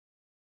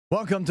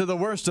Welcome to the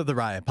Worst of the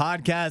Riot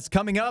podcast.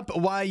 Coming up,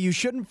 why you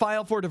shouldn't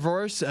file for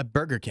divorce at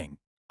Burger King.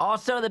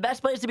 Also, the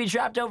best place to be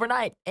trapped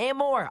overnight and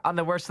more on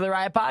the Worst of the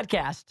Riot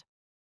podcast.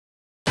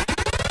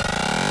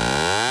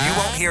 You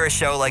won't hear a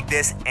show like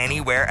this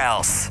anywhere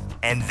else.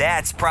 And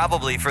that's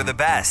probably for the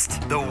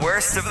best. The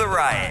Worst of the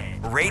Riot,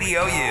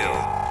 Radio U.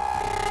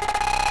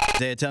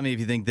 Isaiah, tell me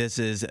if you think this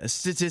is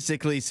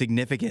statistically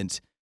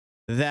significant,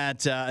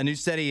 that a new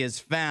study has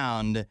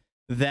found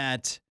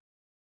that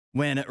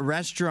when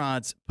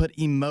restaurants put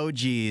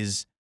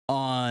emojis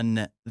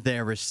on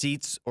their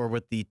receipts or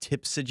with the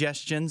tip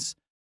suggestions,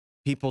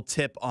 people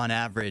tip on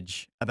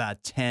average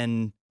about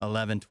 10,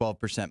 11,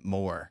 12%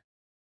 more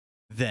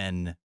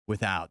than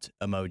without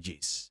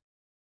emojis.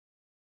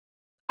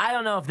 I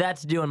don't know if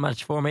that's doing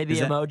much for me, the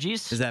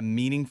emojis. Is that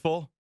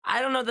meaningful?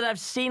 I don't know that I've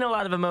seen a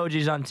lot of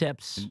emojis on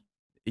tips.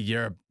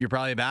 You're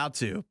probably about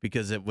to,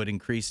 because it would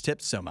increase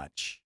tips so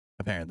much,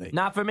 apparently.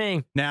 Not for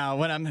me. Now,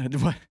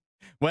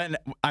 when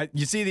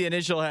you see the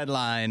initial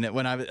headline,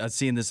 when I was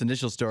seeing this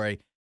initial story,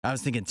 I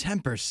was thinking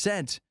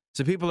 10%.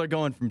 So people are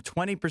going from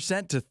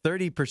 20% to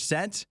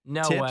 30%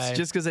 No tips way.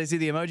 just because they see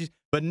the emojis.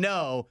 But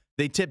no,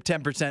 they tip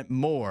 10%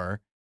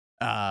 more,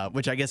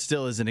 which I guess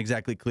still isn't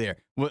exactly clear.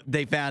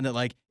 They found that,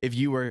 like, if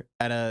you were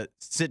at a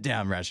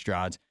sit-down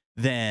restaurant,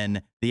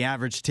 then the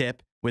average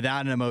tip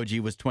without an emoji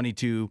was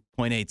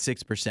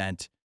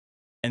 22.86%,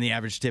 and the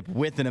average tip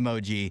with an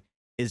emoji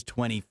is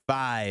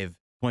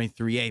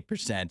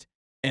 25.38%,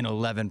 an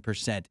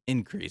 11%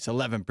 increase,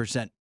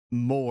 11%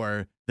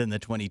 more than the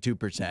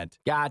 22%.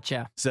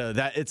 Gotcha. So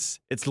that it's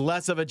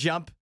less of a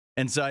jump.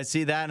 And so I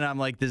see that and I'm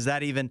like, is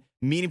that even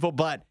meaningful?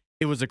 But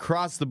it was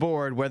across the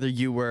board, whether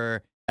you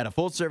were at a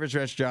full service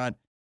restaurant,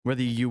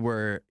 whether you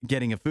were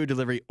getting a food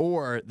delivery,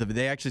 or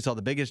they actually saw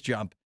the biggest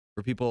jump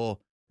for people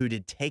who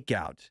did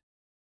takeout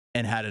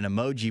and had an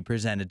emoji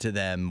presented to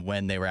them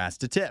when they were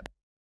asked to tip.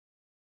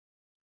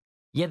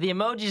 Yeah, the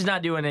emoji's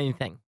not doing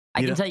anything.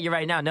 I can tell you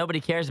right now,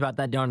 nobody cares about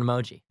that darn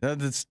emoji.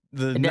 The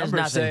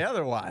numbers say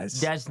otherwise.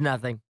 That's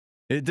nothing.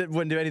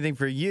 Wouldn't do anything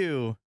for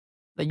you.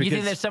 Like, you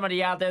think there's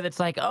somebody out there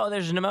that's like, oh,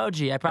 there's an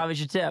emoji, I probably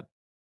should tip.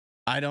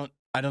 I don't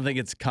think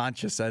it's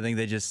conscious. I think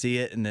they just see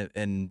it,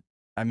 and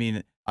I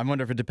mean, I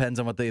wonder if it depends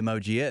on what the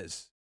emoji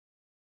is.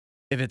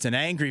 If it's an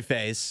angry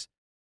face,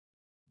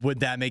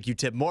 would that make you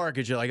tip more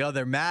because you're like, oh,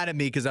 they're mad at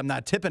me because I'm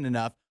not tipping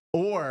enough?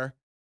 Or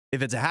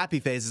if it's a happy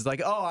face, it's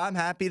like, oh, I'm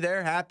happy,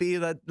 they're happy,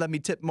 let me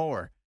tip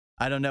more.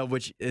 I don't know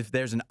if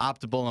there's an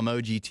optimal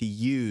emoji to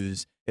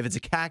use. If it's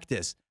a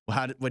cactus,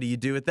 well, what do you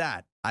do with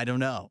that? I don't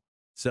know.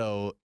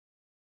 So,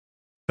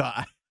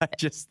 but I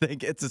just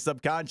think it's a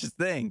subconscious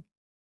thing.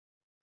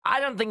 I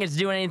don't think it's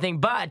doing anything,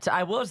 but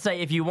I will say,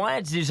 if you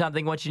wanted to do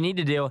something, what you need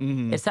to do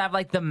is have,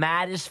 like, the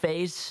maddest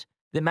face,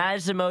 the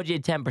maddest emoji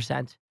at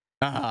 10%.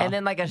 And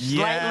then, like, a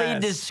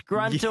slightly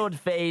disgruntled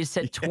face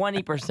at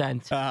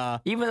 20%.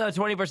 Even though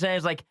 20%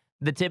 is, like,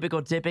 the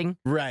typical tipping.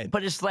 Right.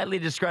 Put a slightly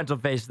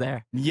disgruntled face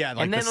there. Yeah,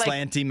 like the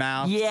slanty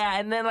mouth. Yeah,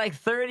 and then, like,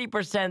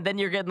 30%, then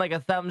you're getting, like, a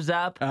thumbs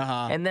up.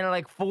 And then,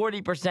 like,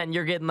 40%,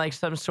 you're getting, like,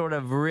 some sort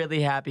of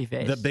really happy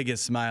face. The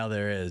biggest smile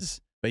there is.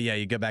 But, yeah,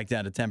 you go back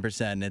down to 10%,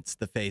 and it's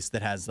the face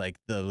that has, like,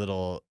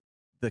 the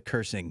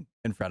cursing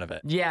in front of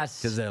it. Yes.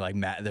 Because they're, like,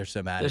 mad. They're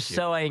so mad They're at you.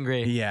 so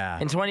angry. Yeah.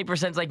 And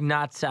 20% is, like,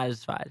 not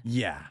satisfied.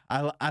 Yeah.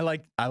 I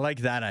like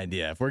that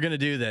idea. If we're going to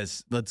do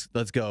this, let's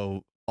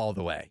go all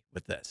the way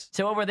with this.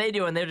 So what were they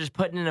doing? They're just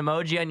putting an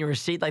emoji on your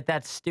receipt? Like,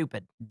 that's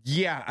stupid.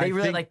 Yeah. They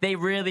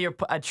really are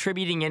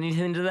attributing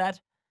anything to that?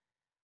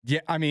 Yeah,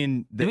 I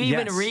mean, do we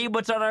even read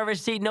what's on our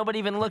receipt? Nobody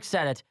even looks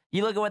at it.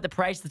 You look at what the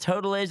price, the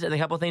total is, and a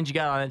couple things you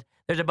got on it.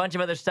 There's a bunch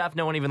of other stuff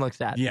no one even looks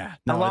at. Yeah.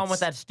 Along with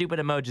that stupid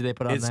emoji they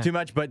put on there. It's too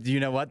much, but do you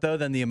know what, though?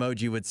 Then the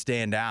emoji would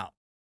stand out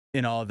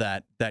in all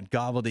that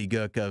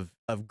gobbledygook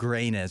of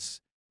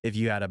grayness if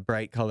you had a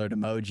bright-colored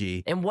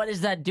emoji. And what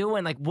is that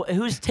doing? Like,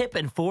 who's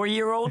tipping?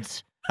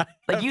 4-year-olds?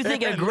 Like, you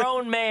think a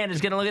grown man is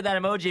going to look at that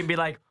emoji and be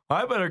like,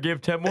 I better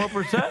give 10 more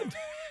 %?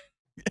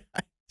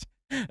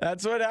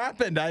 That's what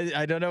happened.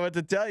 I don't know what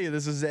to tell you.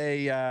 This is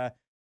a,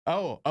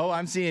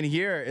 I'm seeing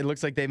here, it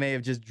looks like they may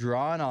have just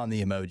drawn on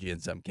the emoji in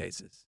some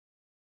cases.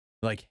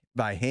 Like,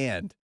 by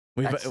hand.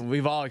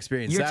 We've all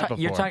experienced that before.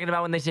 You're talking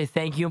about when they say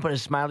thank you and put a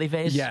smiley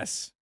face?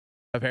 Yes.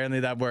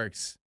 Apparently that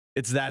works.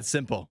 It's that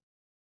simple.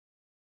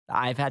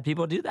 I've had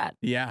people do that.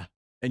 Yeah.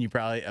 And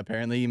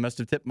apparently you must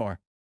have tipped more.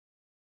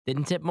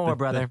 Didn't tip more,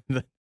 brother.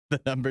 The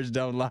numbers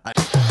don't lie.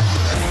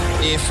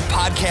 If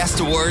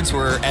podcast awards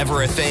were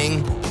ever a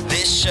thing,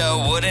 this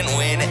show wouldn't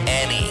win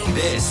any.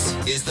 This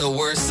is the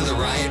Worst of the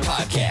Riot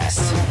podcast.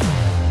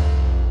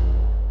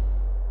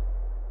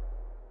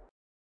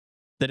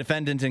 The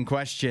defendant in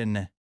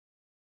question,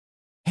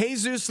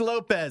 Jesus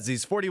Lopez.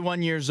 He's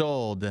 41 years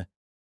old.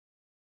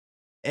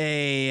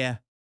 A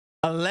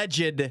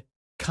alleged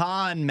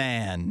con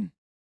man.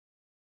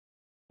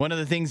 One of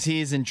the things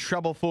he's in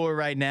trouble for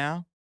right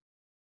now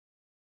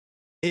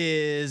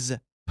is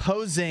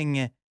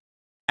posing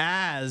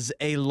as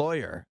a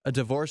lawyer, a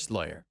divorce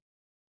lawyer.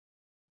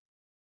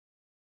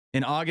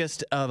 In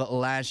August of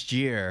last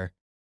year,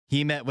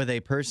 he met with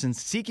a person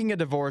seeking a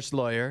divorce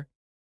lawyer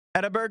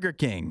at a Burger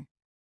King.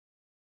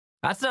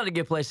 That's not a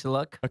good place to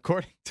look.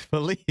 According to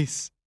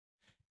police,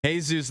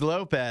 Jesus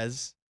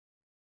Lopez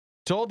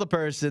told the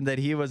person that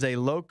he was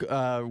worked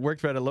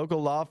at a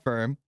local law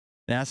firm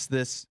and asked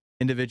this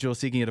individual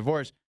seeking a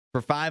divorce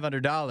for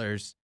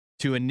 $500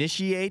 to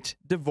initiate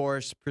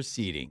divorce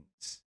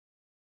proceedings.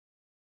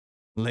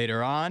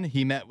 Later on,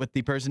 he met with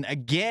the person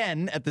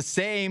again at the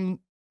same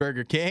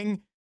Burger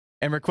King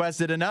and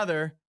requested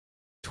another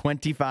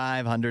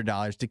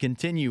 $2,500 to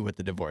continue with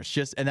the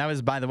divorce. And that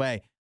was, by the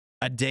way,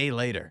 a day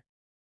later.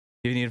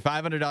 He needed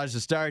 $500 to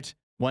start.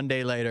 1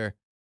 day later,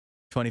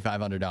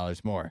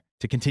 $2,500 more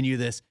to continue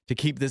this, to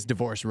keep this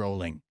divorce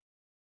rolling.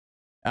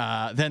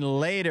 Then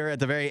later, at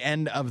the very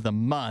end of the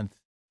month,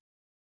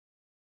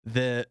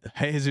 the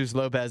Jesus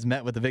Lopez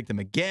met with the victim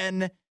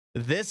again.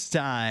 This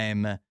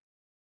time,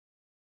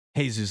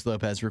 Jesus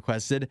Lopez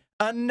requested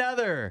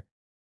another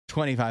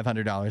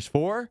 $2,500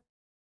 for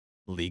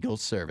legal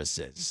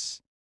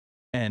services,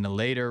 and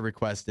later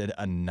requested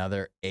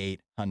another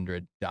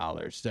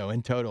 $800. So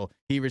in total,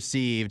 he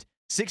received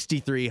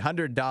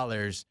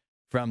 $6,300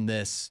 from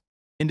this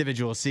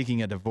individual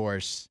seeking a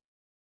divorce.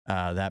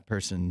 That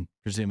person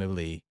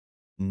presumably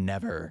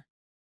never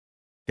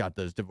got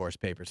those divorce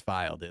papers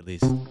filed, at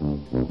least by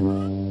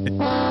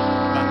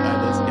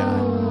this guy.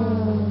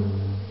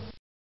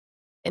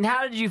 And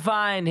how did you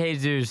find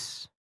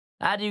Jesus?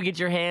 How do you get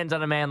your hands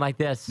on a man like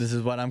this? This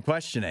is what I'm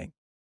questioning.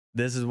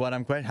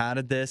 How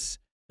did this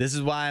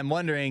is why I'm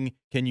wondering,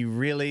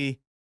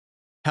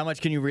 how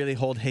much can you really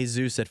hold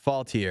Jesus at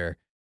fault here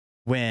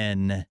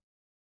when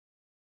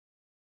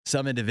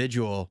some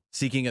individual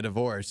seeking a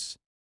divorce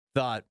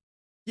thought,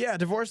 yeah,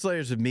 divorce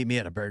lawyers would meet me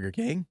at a Burger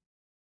King.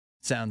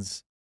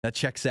 That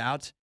checks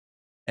out,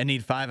 and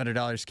need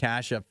 $500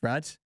 cash up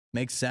front.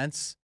 Makes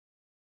sense.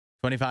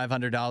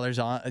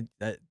 $2,500 on,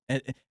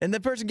 and the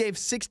person gave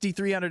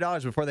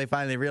 $6,300 before they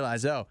finally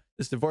realized, oh,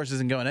 this divorce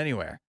isn't going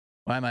anywhere.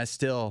 Why am I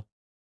still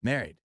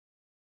married?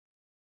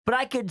 But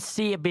I could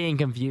see it being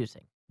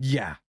confusing.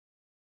 Yeah.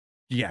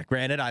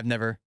 Granted, I've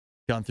never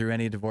gone through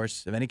any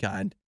divorce of any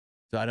kind,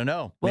 so I don't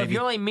know. Well, Maybe. if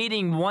you're only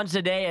meeting once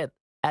a day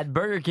at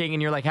Burger King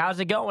and you're like, how's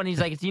it going? He's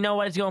like, you know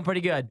what? It's going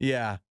pretty good.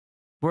 Yeah.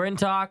 We're in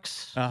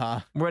talks. Uh-huh.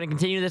 We're going to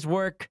continue this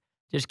work.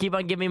 Just keep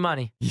on giving me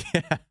money.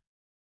 Yeah.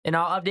 And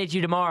I'll update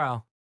you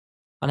tomorrow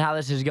on how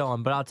this is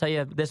going. But I'll tell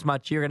you this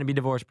much, you're going to be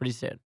divorced pretty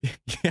soon.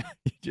 Yeah,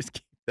 you just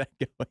keep that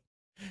going.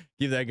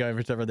 Keep that going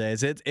for several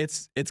days.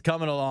 It's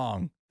coming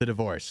along, the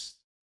divorce.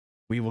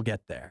 We will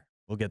get there.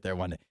 We'll get there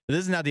one day. But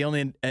this is not the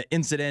only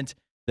incident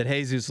that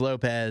Jesus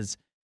Lopez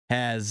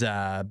has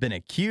been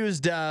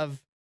accused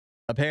of.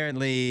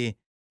 Apparently,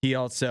 he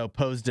also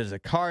posed as a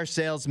car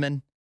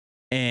salesman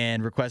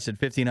and requested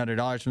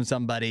 $1,500 from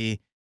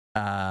somebody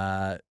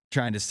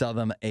trying to sell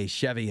them a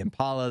Chevy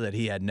Impala that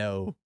he had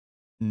no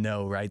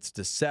rights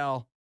to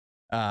sell.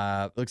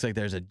 Looks like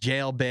there's a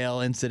jail bail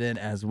incident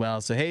as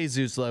well. So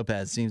Jesus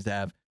Lopez seems to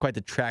have quite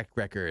the track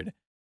record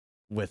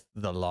with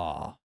the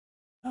law.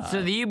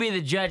 So the you be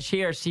the judge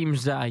here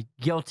seems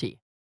guilty.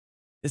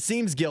 It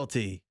seems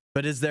guilty,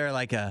 but is there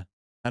like I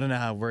don't know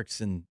how it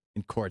works in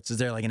courts. Is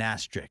there like an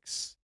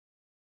asterisk?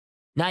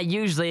 Not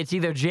usually. It's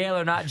either jail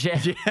or not jail.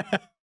 Yeah.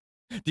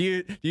 Do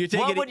you take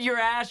what would your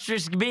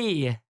asterisk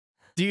be?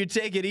 Do you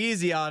take it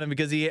easy on him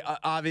because he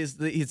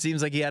obviously, it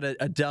seems like he had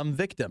a dumb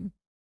victim?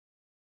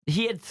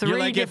 He had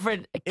three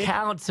different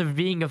accounts of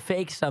being a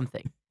fake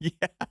something. Yeah.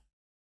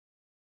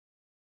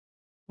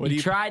 He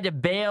tried to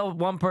bail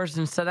one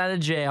person sent out of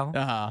jail.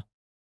 Uh-huh.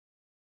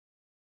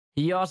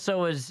 He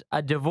also was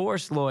a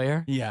divorce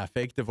lawyer. Yeah,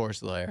 fake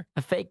divorce lawyer.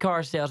 A fake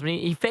car salesman.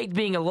 He faked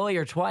being a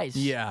lawyer twice.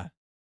 Yeah.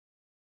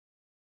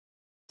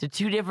 To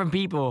two different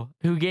people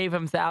who gave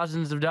him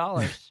thousands of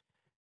dollars.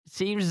 It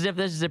seems as if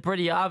this is a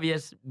pretty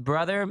obvious,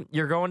 brother,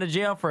 you're going to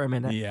jail for a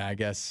minute. Yeah, I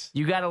guess.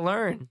 You got to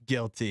learn.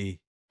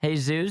 Guilty.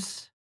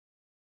 Jesus.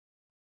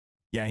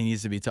 Yeah, he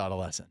needs to be taught a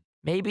lesson.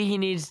 Maybe he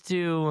needs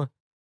to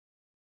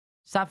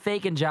stop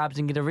faking jobs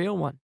and get a real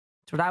one.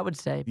 That's what I would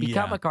say.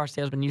 Become a car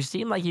salesman. You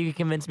seem like you can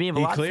convince me of a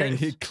lot of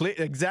things.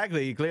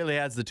 Exactly. He clearly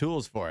has the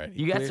tools for it.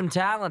 You got some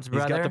talents,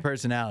 brother. He's got the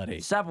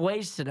personality. Stop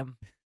wasting them.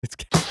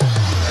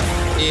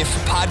 If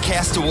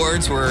podcast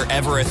awards were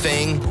ever a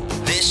thing,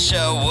 this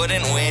show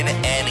wouldn't win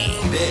any.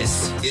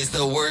 This is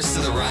the worst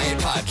of the Riot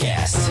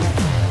podcast.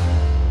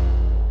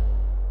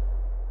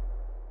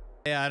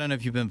 Yeah, I don't know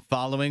if you've been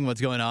following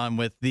what's going on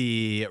with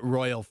the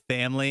royal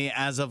family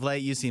as of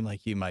late. You seem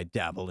like you might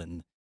dabble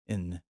in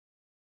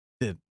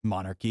the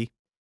monarchy.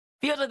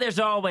 Feels like there's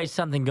always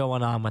something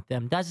going on with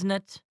them, doesn't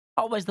it?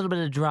 Always a little bit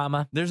of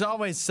drama. There's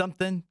always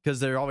something, because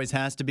there always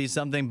has to be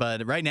something.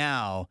 But right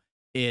now,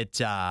 it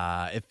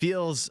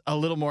feels a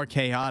little more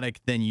chaotic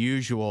than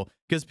usual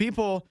because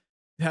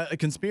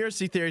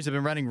conspiracy theories have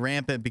been running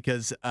rampant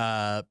because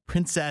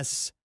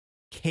Princess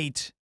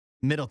Kate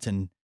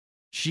Middleton,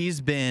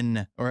 she's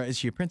been, or is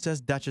she a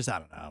princess, duchess? I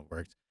don't know how it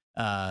works.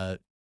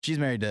 She's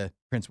married to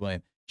Prince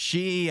William.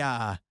 She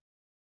has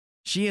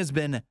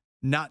been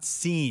not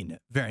seen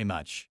very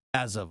much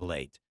as of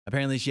late.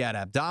 Apparently, she had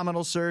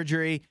abdominal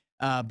surgery.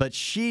 But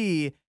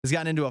she has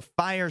gotten into a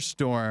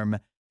firestorm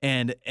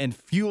and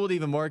fueled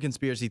even more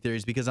conspiracy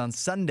theories because on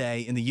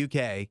Sunday in the UK,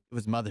 it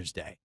was Mother's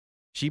Day.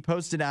 She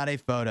posted out a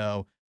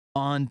photo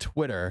on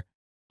Twitter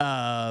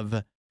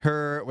of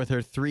her with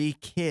her 3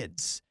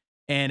 kids.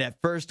 And at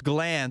first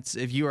glance,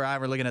 if you or I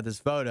were looking at this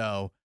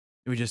photo,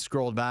 we just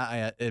scrolled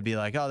by, it'd be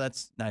like, oh,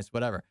 that's nice,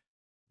 whatever.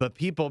 But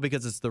people,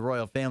 because it's the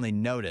royal family,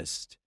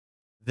 noticed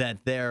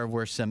that there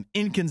were some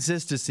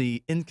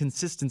inconsistencies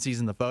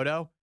in the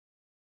photo.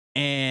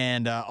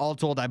 And all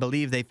told, I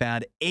believe they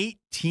found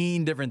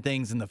 18 different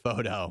things in the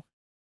photo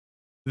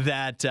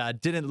that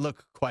didn't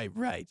look quite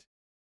right.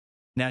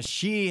 Now,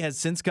 she has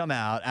since come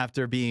out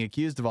after being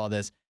accused of all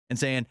this and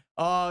saying,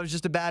 oh, it was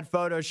just a bad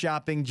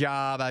photoshopping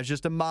job. I was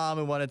just a mom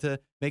who wanted to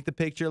make the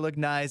picture look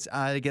nice.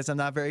 I guess I'm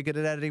not very good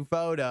at editing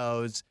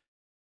photos.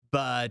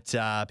 But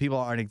people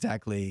aren't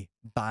exactly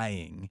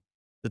buying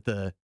that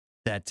the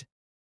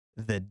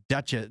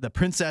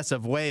Princess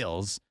of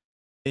Wales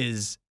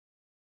is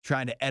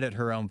trying to edit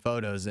her own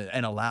photos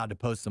and allowed to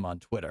post them on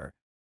Twitter.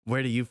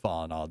 Where do you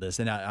fall in all this?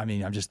 And I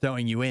mean, I'm just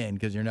throwing you in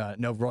because you're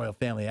no royal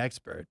family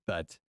expert,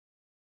 but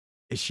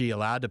is she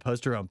allowed to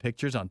post her own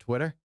pictures on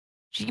Twitter?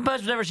 She can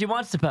post whatever she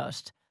wants to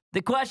post.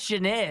 The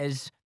question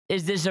is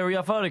this a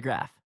real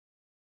photograph?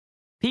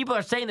 People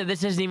are saying that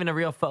this isn't even a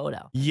real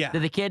photo. Yeah. That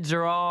the kids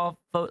are all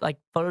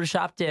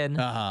photoshopped in.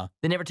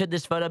 They never took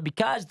this photo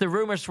because the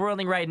rumors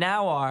swirling right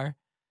now are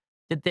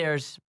that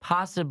there's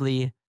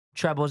possibly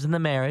troubles in the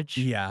marriage.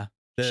 Yeah.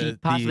 She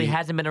possibly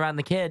hasn't been around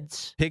the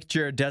kids.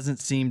 Picture doesn't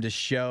seem to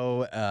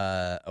show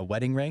a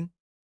wedding ring,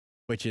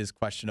 which is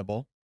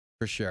questionable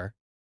for sure.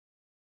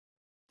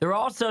 There are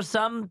also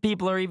some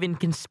people are even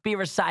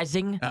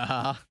conspiracizing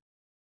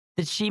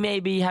that she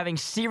may be having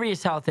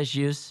serious health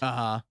issues.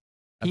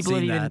 People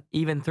have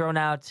even thrown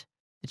out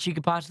that she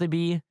could possibly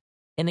be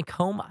in a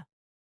coma.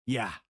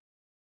 Yeah.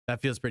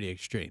 That feels pretty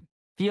extreme.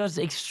 Feels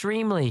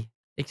extremely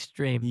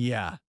extreme.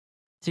 Yeah.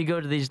 To go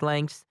to these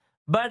lengths.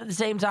 But at the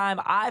same time,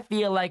 I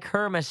feel like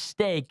her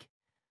mistake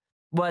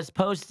was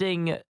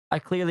posting a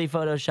clearly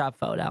photoshopped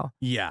photo.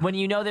 Yeah. When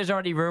you know there's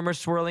already rumors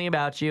swirling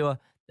about you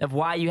of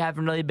why you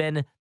haven't really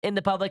been in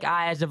the public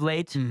eye as of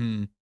late,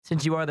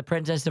 since you are the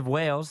Princess of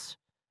Wales.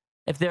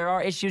 If there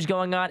are issues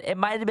going on, it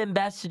might have been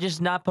best to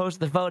just not post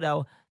the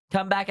photo,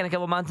 come back in a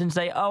couple months and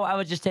say, oh, I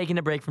was just taking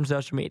a break from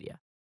social media.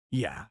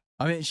 Yeah.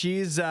 I mean,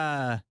 she's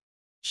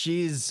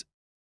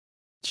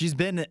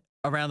been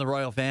around the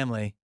royal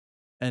family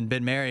and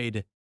been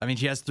married. I mean,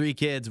 she has 3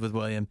 kids with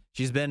William.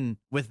 She's been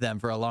with them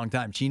for a long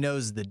time. She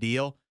knows the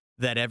deal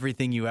that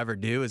everything you ever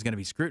do is going to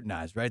be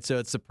scrutinized, right? So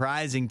it's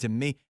surprising to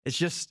me. It's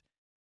just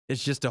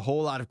a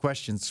whole lot of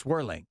questions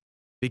swirling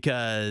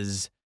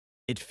because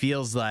it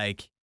feels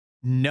like,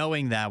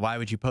 knowing that, why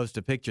would you post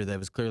a picture that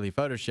was clearly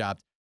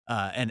photoshopped?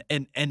 And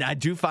I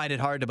do find it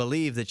hard to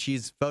believe that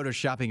she's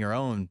photoshopping her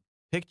own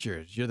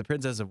pictures. You're the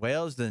Princess of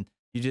Wales, then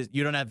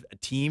you don't have a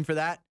team for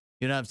that.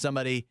 You don't have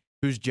somebody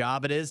whose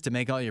job it is to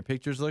make all your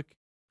pictures look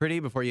pretty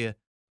before you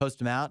post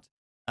them out.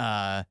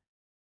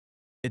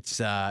 It's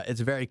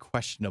very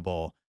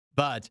questionable.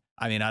 But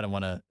I mean, I don't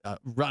want to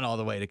run all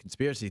the way to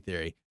conspiracy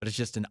theory, but it's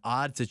just an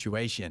odd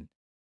situation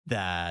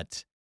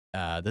that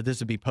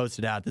this would be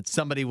posted out, that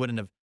somebody wouldn't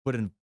have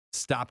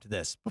stopped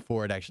this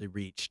before it actually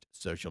reached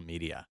social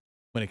media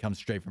when it comes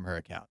straight from her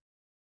account.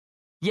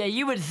 Yeah,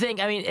 you would think,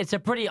 I mean, it's a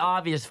pretty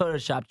obvious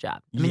Photoshop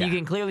job. I mean, you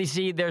can clearly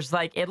see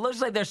it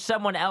looks like there's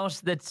someone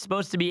else that's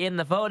supposed to be in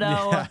the photo.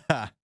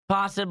 Yeah.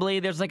 Possibly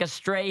there's like a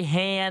stray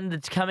hand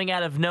that's coming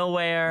out of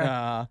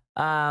nowhere.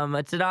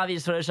 It's an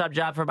obvious Photoshop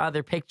job from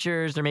other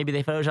pictures, or maybe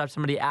they Photoshopped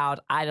somebody out.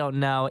 I don't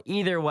know.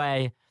 Either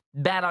way,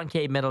 bad on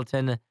Kate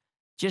Middleton.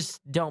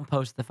 Just don't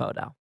post the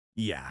photo.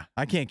 Yeah,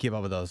 I can't keep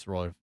up with those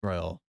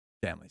royal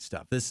family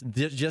stuff. This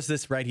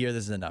right here,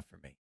 this is enough for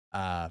me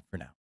for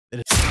now.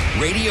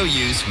 Radio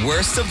U's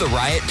Worst of the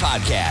Riot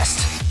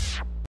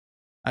podcast.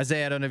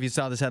 Isaiah, I don't know if you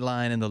saw this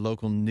headline in the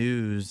local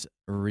news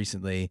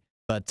recently,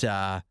 but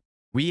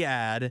we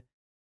had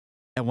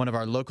at one of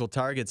our local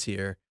Targets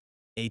here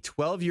a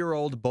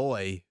 12-year-old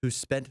boy who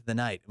spent the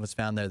night and was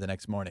found there the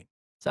next morning.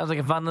 Sounds like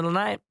a fun little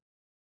night.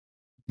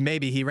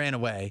 Maybe he ran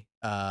away.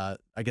 I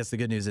guess the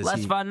good news is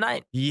less fun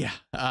night. Yeah.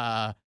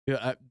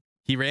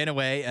 He ran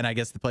away, and I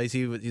guess the place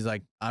he's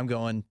like, I'm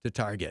going to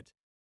Target.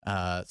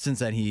 Since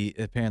then, he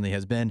apparently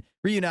has been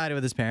reunited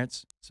with his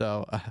parents,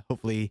 so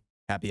hopefully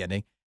happy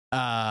ending.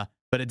 But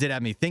it did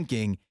have me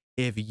thinking,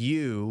 if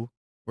you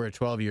were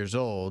 12 years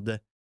old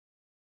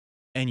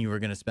and you were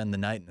going to spend the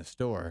night in the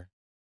store,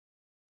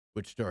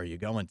 which store are you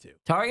going to?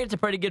 Target's a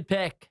pretty good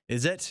pick.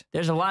 Is it?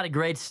 There's a lot of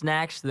great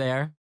snacks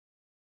there.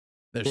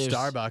 There's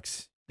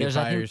Starbucks. You can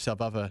fire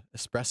yourself up an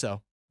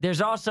espresso.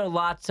 There's also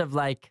lots of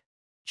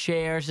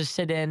chairs to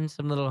sit in,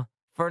 some little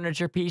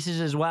furniture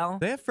pieces as well.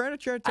 They have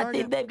furniture at Target? I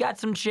think they've got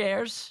some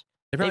chairs.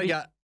 They probably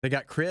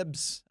got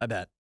cribs, I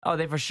bet. Oh,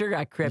 they for sure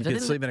got cribs. You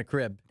could sleep in a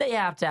crib. They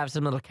have to have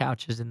some little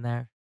couches in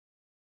there.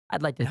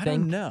 I'd like to think. I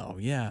don't know,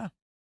 yeah.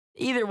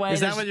 Either way.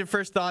 Is that what your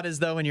first thought is,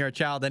 though, when you're a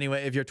child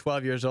anyway? If you're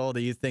 12 years old,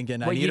 are you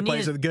thinking, I need a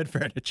place with good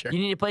furniture? You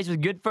need a place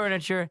with good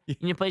furniture. You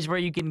need a place where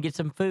you can get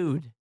some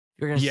food.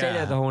 You're going to stay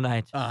there the whole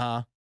night.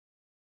 Uh-huh.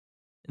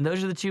 And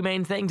those are the two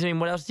main things. I mean,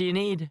 what else do you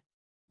need?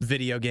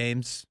 Video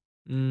games.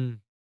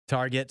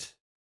 Target.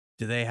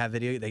 Do they have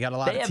video? They got a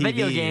lot of TVs. They have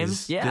video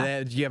games,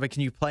 yeah.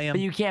 Can you play them?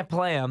 But you can't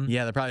play them.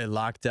 Yeah, they're probably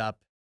locked up.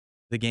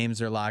 The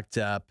games are locked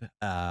up.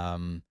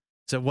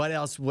 So what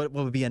else? What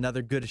would be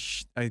another good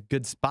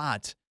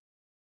spot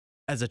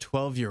as a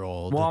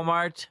 12-year-old?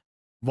 Walmart.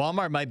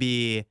 Walmart might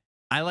be.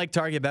 I like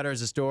Target better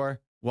as a store.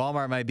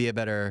 Walmart might be a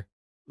better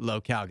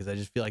locale because I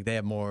just feel like they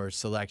have more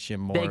selection,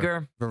 more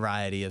bigger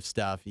variety of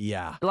stuff.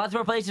 Yeah, lots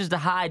more places to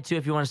hide too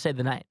if you want to stay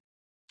the night.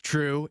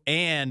 True.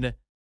 And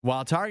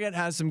while Target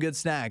has some good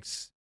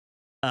snacks,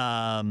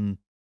 a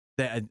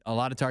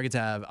lot of Targets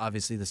have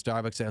obviously the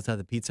Starbucks. They also have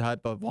the Pizza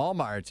Hut, but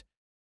Walmart,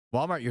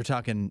 you're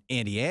talking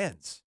Auntie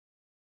Anne's.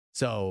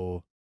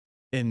 So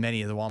in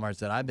many of the Walmarts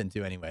that I've been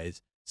to,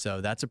 anyways.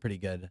 So that's a pretty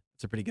good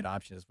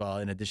option as well.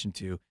 In addition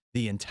to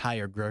the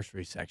entire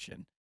grocery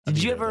section.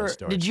 Did you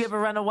ever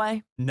run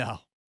away? No.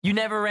 You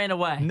never ran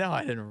away? No,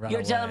 I didn't run away.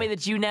 You're telling me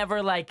that you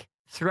never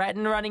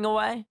threatened running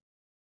away?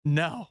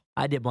 No.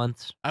 I did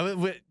once.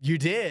 You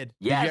did? Yes, did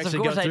you actually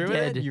of course go through I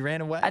did. It? You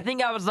ran away? I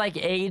think I was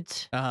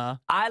 8. Uh-huh.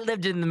 I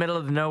lived in the middle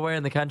of nowhere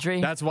in the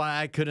country. That's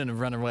why I couldn't have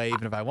run away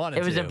even if I wanted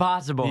to. It was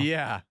impossible.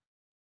 Yeah.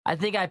 I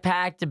think I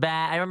packed a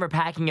bag. I remember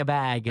packing a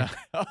bag.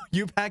 Oh,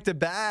 you packed a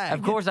bag?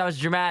 Of course I was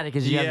dramatic,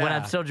 when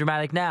I'm still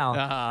dramatic now.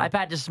 I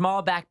packed a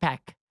small backpack.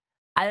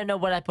 I don't know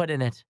what I put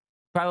in it.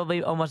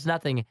 Probably almost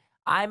nothing.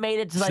 I made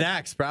it to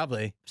snacks,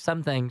 probably.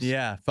 Some things.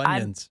 Yeah,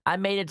 Funyuns. I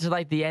made it to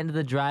the end of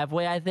the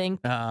driveway, I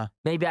think.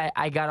 Maybe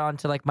I got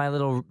onto my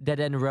little dead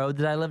end road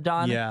that I lived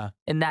on. Yeah.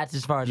 And that's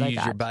as far as I got. Did you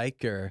use your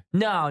bike or?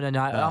 No,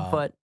 on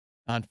foot.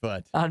 On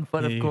foot. On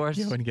foot, of course.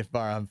 You wouldn't get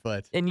far on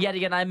foot. And yet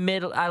again,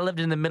 I lived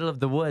in the middle of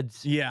the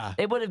woods. Yeah.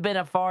 It would have been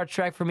a far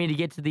trek for me to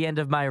get to the end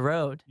of my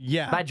road.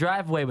 Yeah. My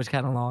driveway was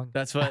kind of long.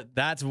 That's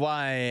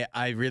why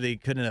I really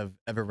couldn't have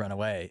ever run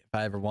away if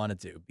I ever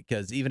wanted to.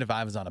 Because even if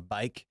I was on a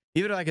bike,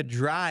 even if I could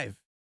drive,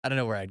 I don't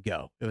know where I'd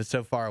go. It was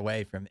so far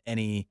away from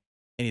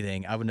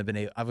anything. I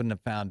wouldn't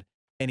have found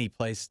any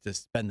place to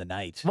spend the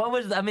night. What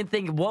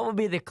would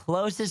be the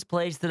closest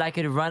place that I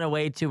could run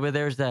away to where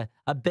there's a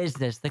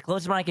business? The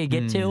closest one I could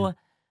get to,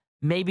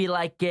 maybe a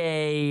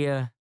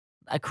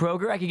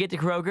Kroger. I could get to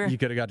Kroger. You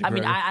could have got to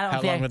Kroger.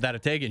 How long would that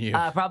have taken you?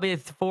 Probably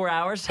 4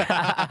 hours.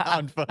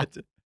 On foot.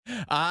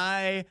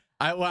 I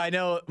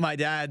know my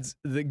dad's,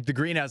 the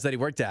greenhouse that he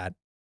worked at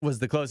was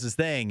the closest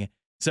thing.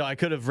 So I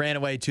could have ran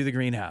away to the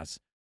greenhouse,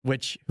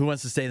 which who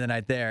wants to stay the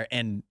night there?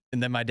 And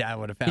then my dad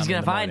would have found me. He's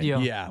going to find you.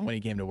 Yeah, when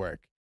he came to work.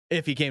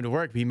 If he came to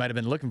work, he might have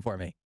been looking for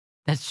me.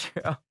 That's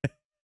true.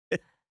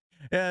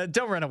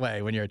 Don't run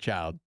away when you're a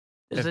child.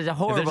 This is a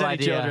horrible idea. If there's any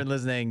idea. children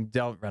listening,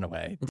 don't run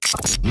away.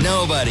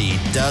 Nobody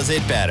does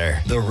it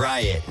better. The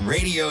Riot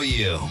Radio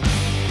U.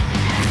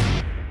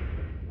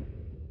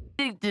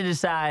 To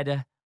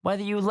decide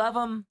whether you love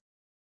them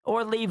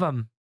or leave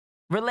them.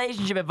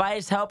 Relationship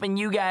advice helping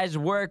you guys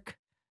work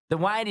the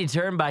windy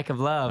turnpike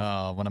of love.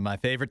 Oh, one of my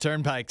favorite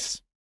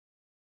turnpikes.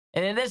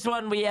 And in this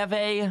one, we have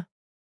a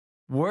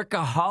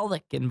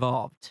workaholic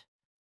involved.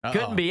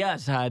 Couldn't be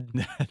us, Hud.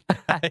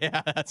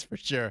 Yeah, that's for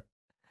sure.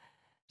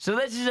 So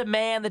this is a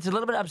man that's a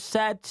little bit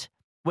upset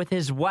with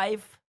his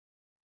wife.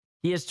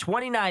 He is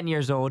 29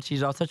 years old.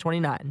 She's also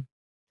 29.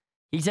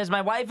 He says,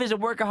 my wife is a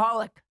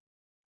workaholic.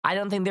 I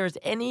don't think there's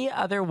any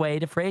other way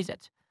to phrase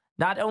it.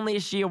 Not only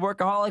is she a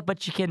workaholic,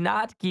 but she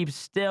cannot keep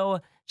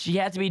still. She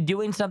has to be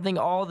doing something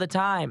all the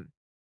time.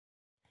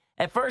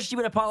 At first, she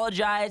would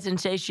apologize and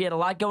say she had a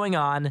lot going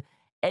on.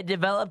 It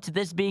developed to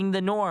this being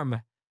the norm.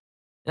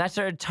 And I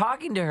started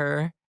talking to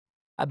her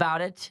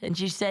about it, and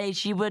she'd say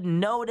she wouldn't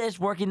notice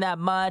working that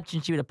much,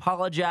 and she would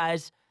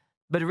apologize.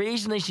 But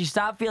recently, she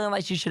stopped feeling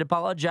like she should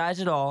apologize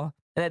at all,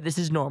 and that this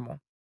is normal.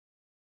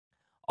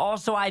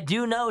 Also, I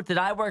do note that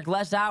I work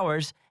less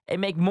hours and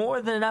make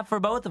more than enough for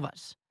both of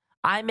us.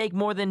 I make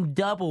more than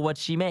double what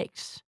she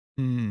makes.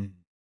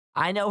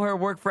 I know her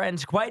work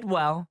friends quite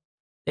well.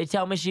 They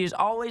tell me she is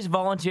always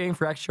volunteering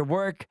for extra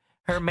work.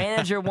 Her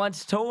manager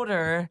once told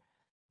her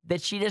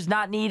that she does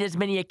not need as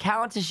many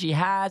accounts as she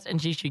has,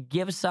 and she should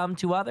give some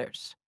to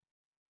others.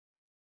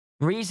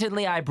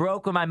 Recently, I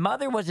broke when my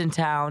mother was in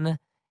town,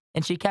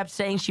 and she kept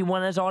saying she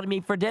wanted us all to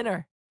meet for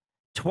dinner.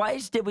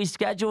 Twice did we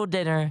schedule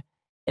dinner,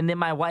 and then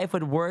my wife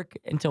would work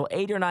until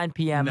 8 or 9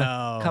 p.m.,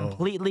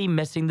 completely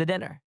missing the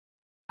dinner.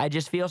 I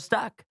just feel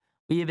stuck.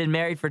 We have been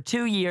married for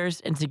 2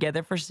 years and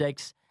together for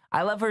 6.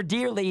 I love her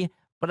dearly,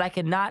 but I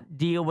cannot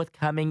deal with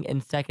coming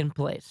in second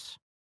place.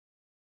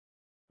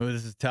 Oh,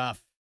 this is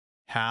tough.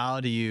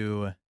 How do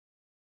you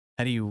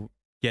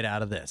get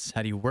out of this?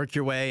 How do you work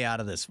your way out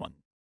of this one?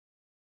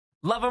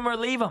 Love them or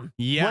leave them.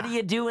 Yeah. What do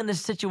you do in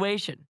this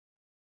situation?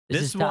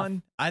 This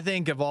one, I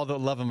think of all the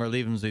love them or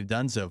leave them we've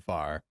done so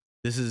far,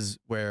 this is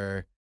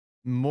where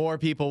more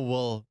people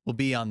will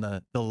be on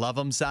the love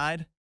them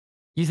side.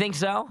 You think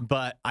so?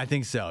 But I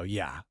think so,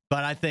 yeah.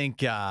 But I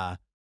think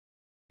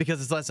because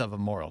it's less of a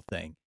moral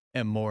thing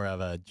and more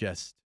of a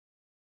just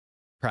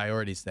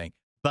priorities thing.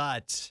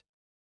 But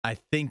I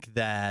think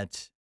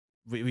that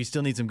we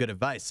still need some good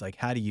advice. Like,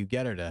 how do you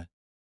get her to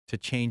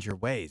change your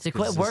ways? To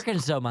quit working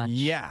so much.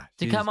 Yeah.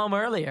 To come home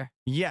earlier.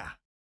 Yeah.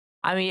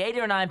 I mean, 8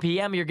 or 9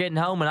 p.m., you're getting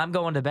home and I'm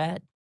going to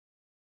bed.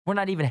 We're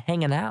not even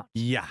hanging out.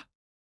 Yeah.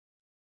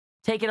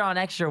 Taking on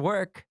extra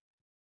work.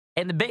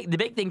 And the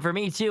big thing for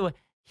me, too,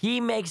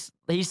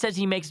 he says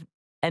he makes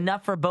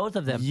enough for both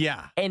of them.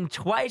 Yeah. And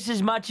twice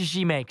as much as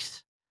she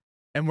makes.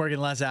 And working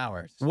less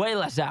hours. Way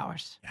less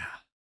hours. Yeah.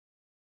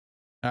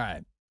 All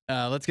right.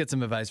 Let's get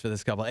some advice for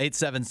this couple.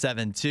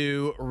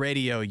 8772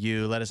 Radio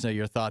U. Let us know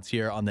your thoughts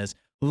here on this.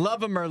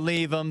 Love them or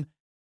leave them.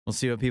 We'll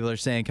see what people are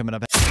saying coming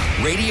up.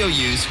 Radio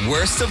U's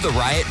Worst of the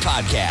Riot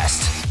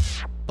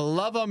podcast.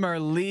 Love them or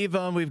leave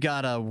them. We've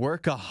got a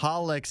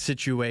workaholic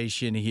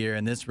situation here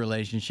in this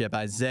relationship.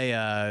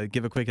 Isaiah,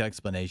 give a quick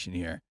explanation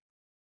here.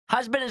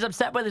 Husband is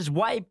upset with his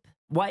wife.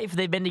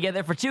 They've been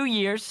together for 2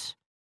 years.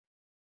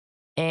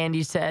 And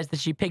he says that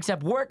she picks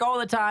up work all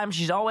the time.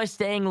 She's always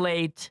staying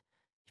late.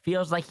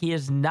 Feels like he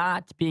is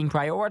not being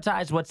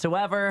prioritized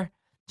whatsoever.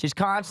 She's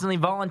constantly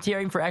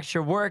volunteering for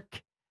extra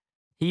work.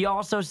 He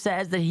also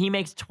says that he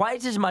makes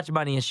twice as much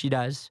money as she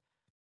does,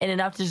 and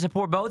enough to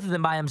support both of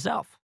them by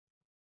himself.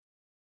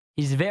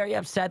 He's very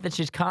upset that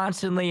she's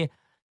constantly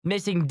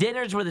missing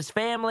dinners with his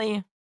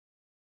family.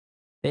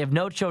 They have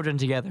no children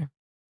together,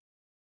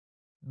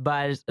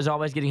 but is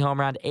always getting home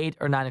around 8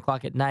 or 9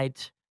 o'clock at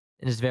night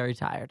and is very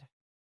tired.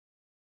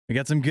 We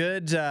got some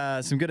good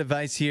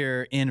advice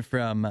here in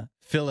from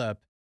Philip,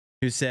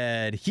 who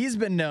said he's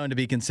been known to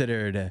be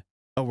considered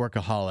a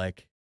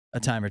workaholic a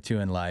time or two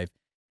in life.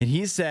 And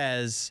he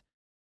says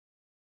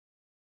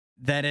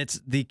that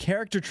it's the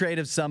character trait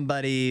of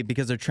somebody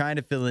because they're trying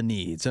to fill a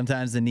need.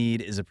 Sometimes the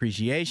need is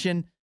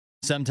appreciation.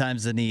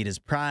 Sometimes the need is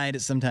pride.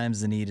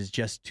 Sometimes the need is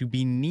just to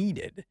be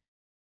needed.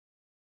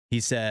 He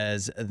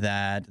says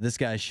that this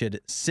guy should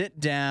sit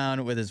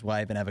down with his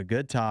wife and have a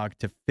good talk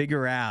to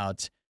figure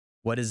out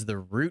what is the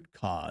root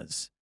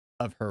cause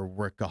of her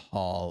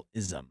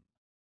workaholism.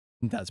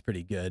 That's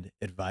pretty good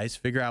advice.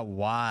 Figure out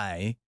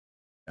why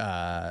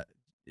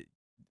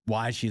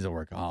she's a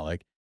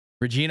workaholic.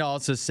 Regina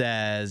also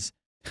says,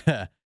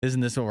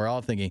 isn't this what we're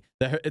all thinking?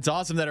 That it's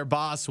awesome that her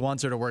boss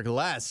wants her to work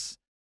less.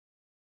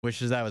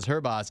 Wishes that was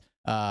her boss.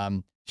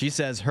 She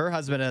says her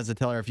husband has to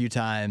tell her a few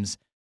times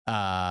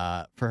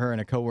for her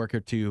and a coworker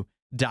to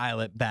dial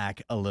it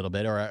back a little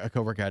bit, or a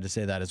coworker had to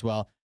say that as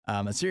well.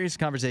 A serious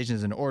conversation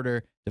is in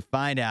order to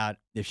find out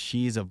if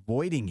she's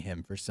avoiding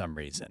him for some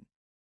reason.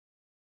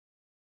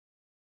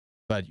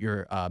 But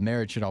your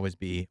marriage should always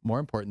be more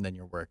important than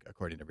your work,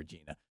 according to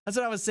Regina. That's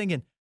what I was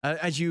thinking.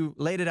 As you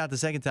laid it out the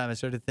second time, I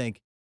started to think,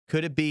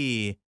 could it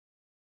be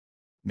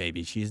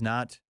maybe she's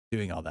not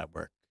doing all that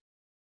work?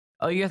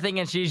 Oh, you're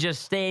thinking she's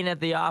just staying at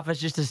the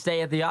office just to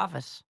stay at the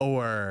office?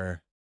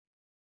 Or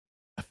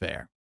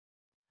affair.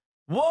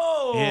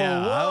 Whoa!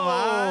 Yeah. Whoa!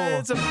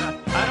 I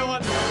don't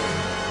want to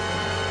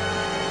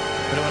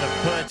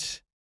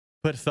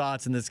put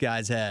thoughts in this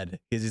guy's head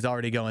because he's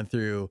already going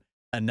through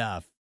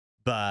enough.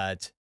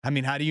 But I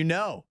mean, how do you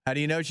know? How do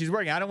you know she's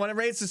working? I don't want to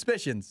raise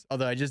suspicions,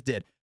 although I just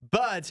did.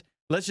 But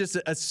let's just,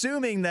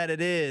 assuming that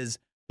it is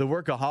the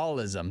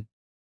workaholism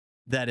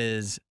that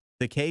is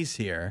the case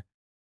here,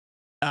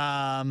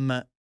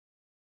 I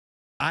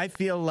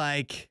feel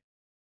like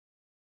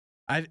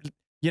I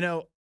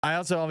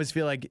also always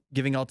feel like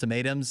giving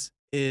ultimatums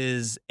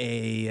is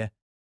a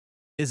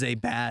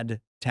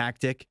bad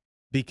tactic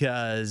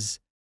because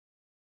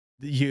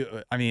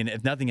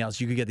if nothing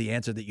else, you could get the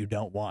answer that you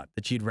don't want,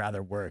 that she'd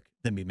rather work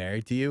than be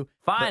married to you.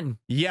 Fine.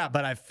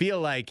 But I feel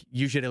like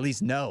you should at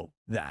least know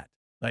that.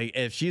 Like,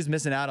 if she's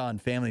missing out on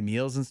family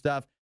meals and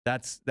stuff,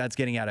 that's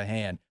getting out of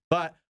hand.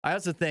 But I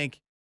also think,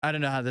 I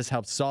don't know how this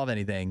helps solve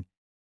anything.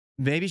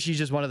 Maybe she's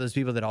just one of those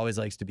people that always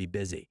likes to be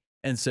busy.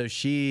 And so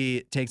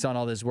she takes on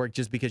all this work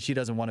just because she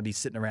doesn't want to be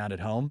sitting around at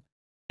home.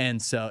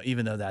 And so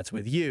even though that's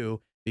with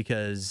you,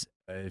 because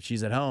if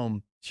she's at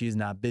home, she's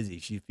not busy.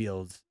 She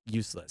feels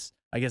useless.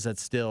 I guess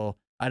that's still,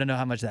 I don't know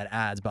how much that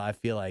adds, but I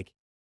feel like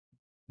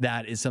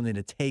that is something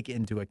to take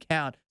into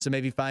account. So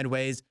maybe find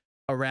ways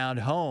around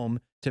home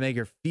to make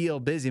her feel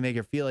busy, make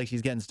her feel like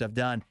she's getting stuff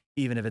done,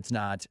 even if it's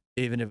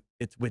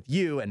with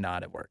you and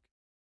not at work.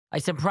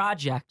 Like some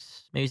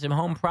projects, maybe some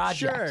home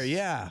projects. Sure,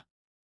 yeah.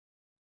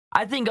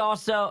 I think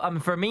also,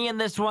 for me in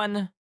this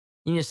one,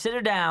 you need to sit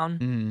her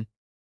down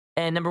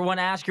and number one,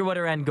 ask her what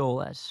her end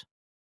goal is.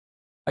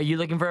 Are you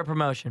looking for a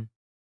promotion?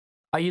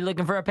 Are you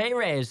looking for a pay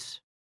raise?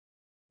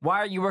 Why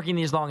are you working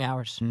these long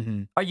hours?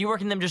 Are you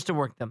working them just to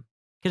work them?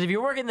 Because if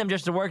you're working them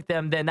just to work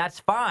them, then that's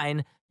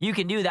fine. You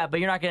can do that, but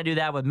you're not going to do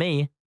that with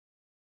me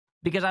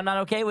because I'm not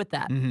okay with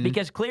that.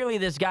 Because clearly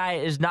this guy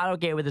is not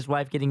okay with his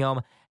wife getting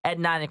home at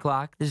 9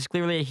 o'clock. This is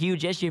clearly a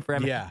huge issue for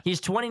him. Yeah.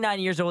 He's 29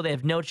 years old. They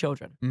have no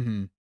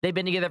children. They've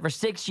been together for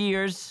 6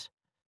 years.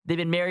 They've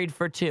been married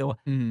for 2.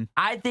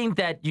 I think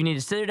that you need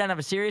to sit her down and have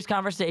a serious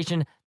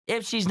conversation.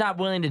 If she's not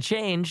willing to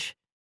change,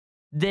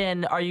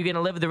 then are you going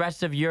to live the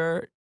rest of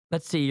your,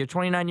 let's see, you're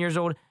 29 years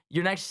old.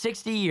 your next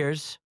 60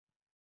 years,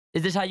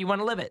 is this how you want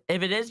to live it?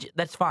 If it is,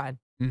 that's fine.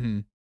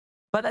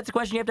 But that's a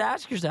question you have to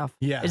ask yourself.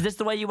 Yeah. Is this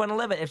the way you want to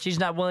live it if she's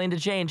not willing to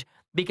change?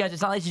 Because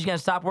it's not like she's going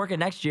to stop working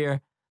next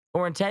year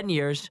or in 10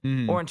 years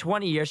or in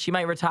 20 years. She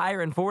might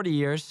retire in 40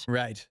 years.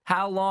 Right.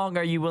 How long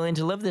are you willing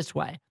to live this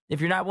way?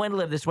 If you're not willing to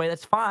live this way,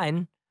 that's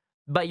fine.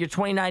 But you're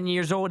 29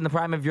 years old in the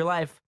prime of your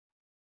life.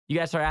 You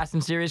guys start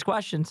asking serious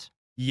questions.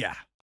 Yeah.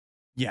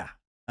 Yeah.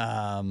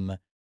 And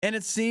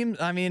it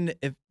seems, I mean,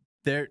 if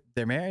they're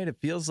married, I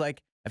feel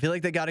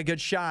like they got a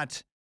good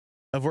shot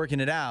of working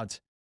it out.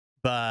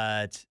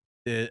 But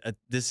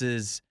this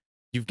is,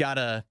 you've got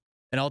an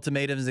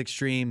ultimatum is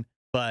extreme,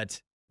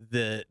 but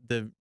the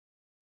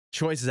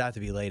choices have to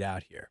be laid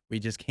out here. We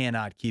just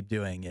cannot keep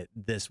doing it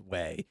this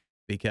way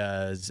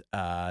because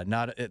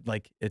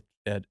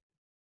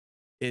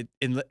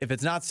if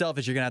it's not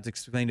selfish, you're gonna have to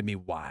explain to me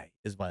why,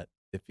 is what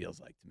it feels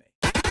like to me.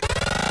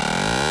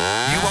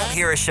 You won't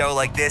hear a show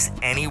like this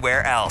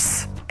anywhere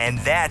else. And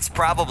that's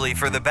probably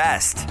for the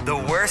best. The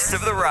worst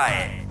of the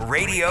riot.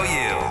 Radio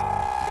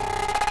U.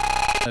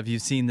 Have you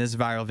seen this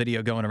viral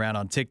video going around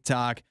on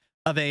TikTok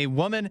of a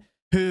woman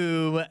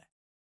who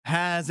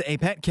has a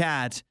pet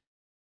cat,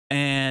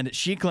 and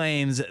she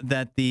claims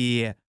that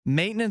the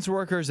maintenance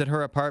workers at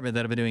her apartment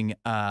that have been doing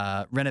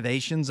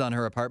renovations on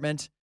her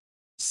apartment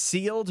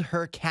sealed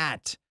her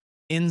cat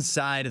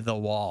inside the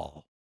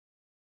wall.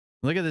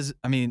 Look at this.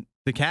 I mean,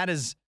 the cat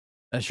is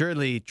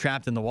assuredly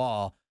trapped in the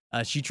wall.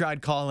 She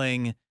tried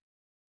calling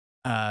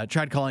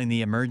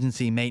the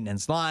emergency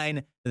maintenance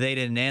line. They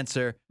didn't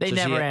answer. They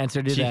never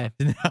answer, do they?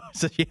 No,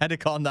 so she had to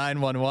call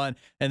 911,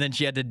 and then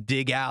she had to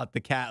dig out the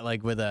cat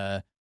with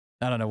I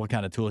don't know what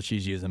kind of tool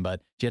she's using,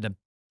 but she had to.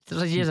 It's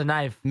like she has a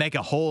knife. Make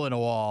a hole in a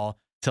wall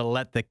to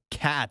let the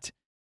cat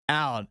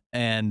out,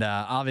 and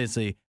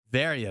obviously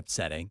very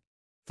upsetting.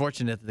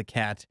 Fortunate that the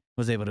cat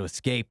was able to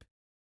escape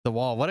the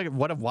wall.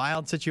 What a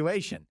wild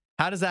situation.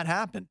 How does that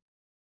happen?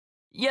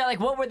 Yeah, like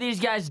what were these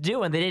guys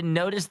doing? They didn't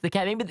notice the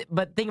cat. Maybe,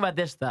 but think about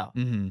this though.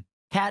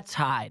 Cats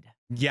hide.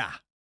 Yeah.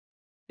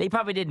 They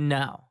probably didn't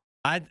know.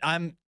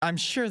 I'm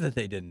sure that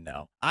they didn't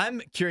know.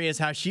 I'm curious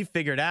how she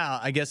figured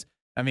out.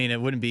 I mean, it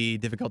wouldn't be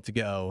difficult to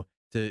go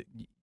to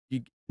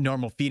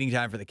normal feeding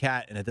time for the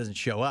cat and it doesn't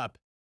show up.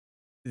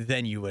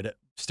 Then you would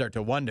start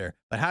to wonder.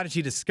 But how did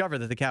she discover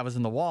that the cat was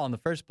in the wall in the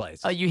first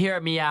place? Oh, you hear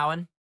it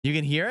meowing. You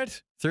can hear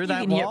it through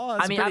that wall?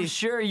 I'm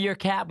sure your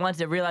cat, once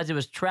it realized it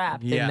was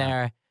trapped in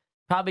there,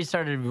 probably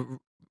started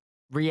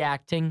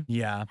reacting.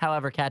 Yeah.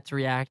 However cats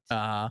react.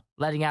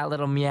 Letting out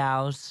little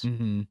meows.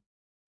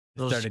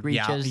 Little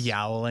screeches.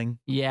 Yowling.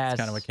 Yes. That's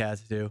kind of what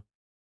cats do.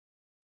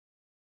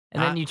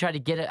 And then you try to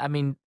get it. I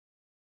mean,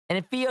 and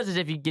it feels as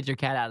if you get your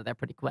cat out of there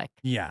pretty quick.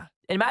 Yeah.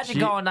 Imagine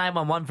calling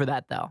 911 for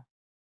that, though.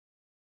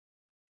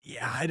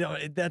 Yeah, I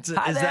don't. That's a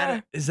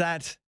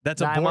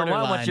 911,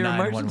 borderline. What's your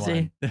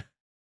emergency?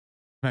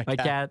 My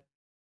cat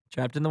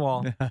trapped in the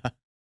wall.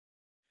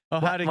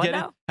 How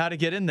to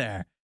get in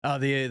there? Oh,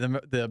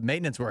 the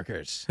maintenance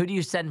workers. Who do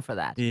you send for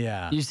that?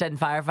 Yeah. Do you send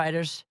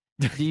firefighters?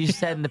 Do you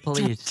send the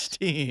police? Which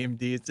team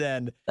do you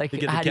send to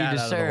get the cat out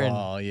of the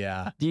wall?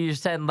 Yeah. Do you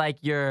send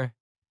your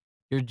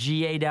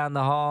GA down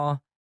the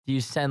hall? Do you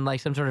send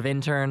some sort of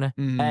intern?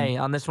 Hey,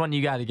 on this one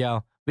you got to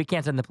go. We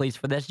can't send the police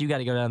for this. You got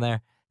to go down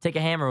there. Take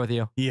a hammer with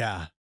you.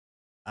 Yeah.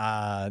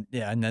 And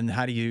then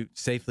how do you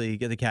safely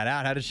get the cat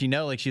out? How did she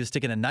know? She was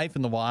sticking a knife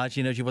in the wall. How did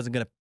she know she wasn't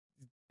going to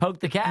poke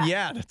the cat?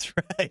 Yeah, that's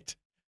right.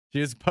 She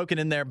was poking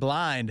in there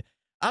blind.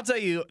 I'll tell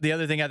you the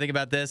other thing I think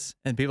about this,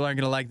 and people aren't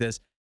going to like this,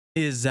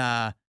 is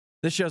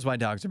this shows why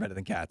dogs are better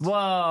than cats.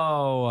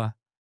 Whoa.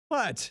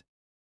 What?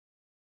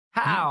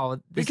 How?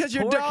 Because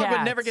your dog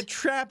would never get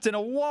trapped in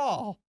a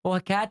wall. Well,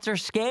 cats are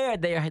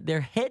scared.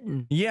 They're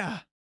hidden. Yeah.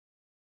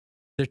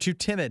 They're too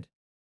timid.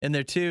 And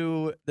they're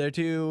too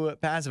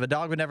passive. A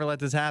dog would never let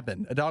this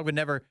happen. A dog would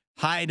never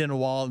hide in a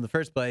wall in the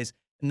first place,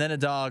 and then a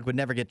dog would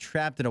never get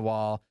trapped in a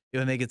wall. It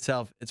would make its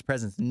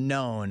presence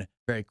known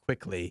very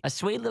quickly. A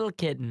sweet little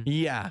kitten.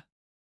 Yeah.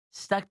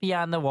 Stuck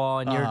beyond the wall,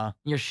 and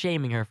you're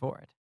shaming her for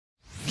it.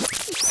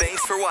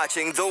 Thanks for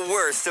watching the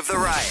worst of the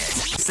riot.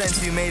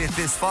 Since you made it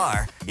this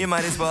far, you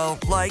might as well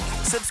like,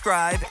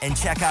 subscribe, and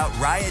check out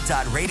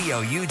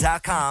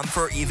riot.radiou.com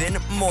for even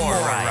more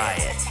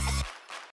riot.